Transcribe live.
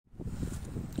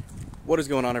What is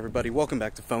going on, everybody? Welcome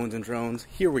back to Phones and Drones.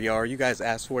 Here we are. You guys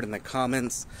asked for it in the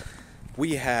comments.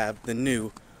 We have the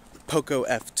new Poco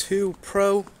F2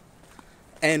 Pro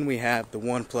and we have the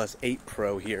OnePlus 8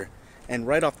 Pro here. And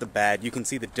right off the bat, you can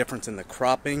see the difference in the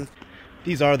cropping.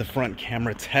 These are the front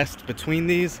camera tests between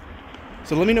these.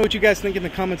 So let me know what you guys think in the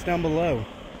comments down below.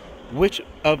 Which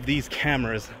of these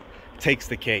cameras takes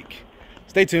the cake?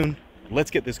 Stay tuned.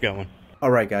 Let's get this going.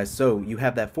 Alright guys, so you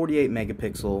have that 48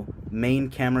 megapixel main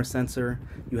camera sensor,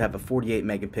 you have a 48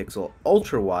 megapixel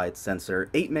ultra wide sensor,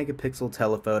 8 megapixel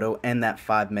telephoto, and that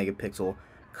 5 megapixel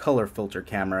color filter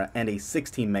camera, and a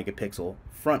 16 megapixel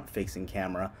front facing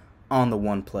camera on the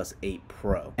OnePlus 8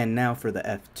 Pro. And now for the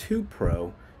F2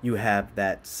 Pro, you have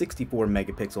that 64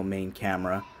 megapixel main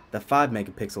camera, the 5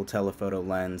 megapixel telephoto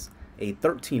lens, a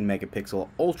 13 megapixel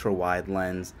ultra wide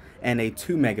lens, and a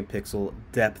 2 megapixel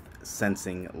depth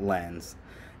sensing lens.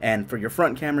 And for your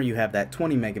front camera, you have that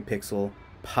 20 megapixel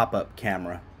pop-up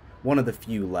camera, one of the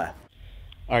few left.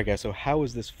 Alright guys, so how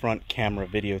is this front camera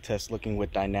video test looking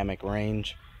with dynamic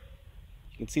range?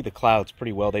 You can see the clouds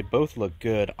pretty well. They both look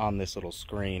good on this little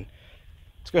screen.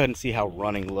 Let's go ahead and see how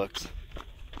running looks.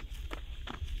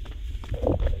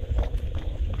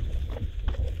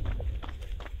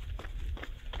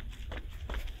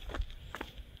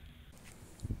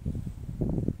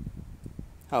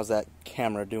 How's that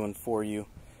camera doing for you?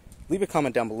 Leave a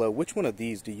comment down below. Which one of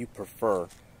these do you prefer?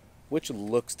 Which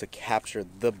looks to capture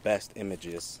the best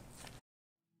images?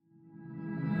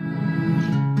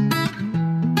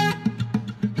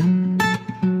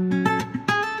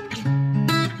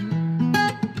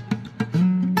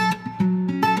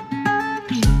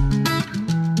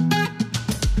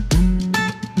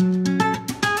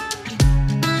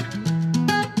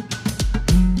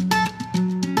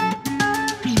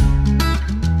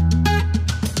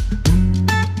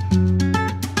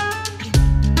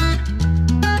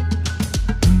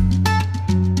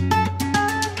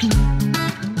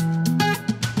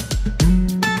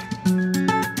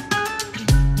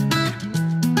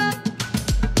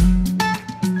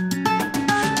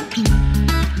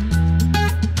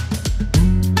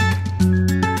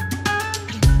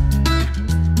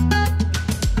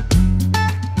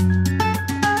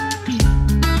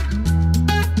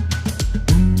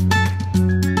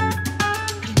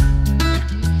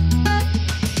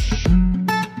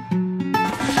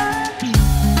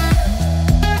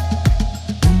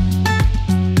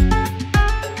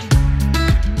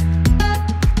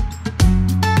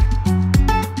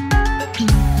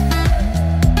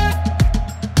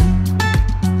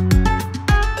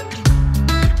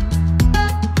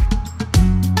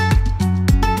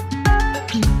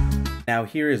 Now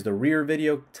here is the rear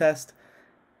video test.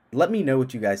 Let me know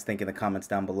what you guys think in the comments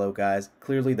down below, guys.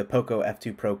 Clearly the Poco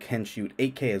F2 Pro can shoot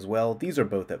 8K as well. These are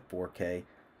both at 4K.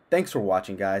 Thanks for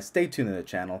watching, guys. Stay tuned to the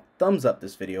channel. Thumbs up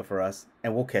this video for us,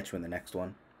 and we'll catch you in the next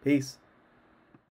one. Peace.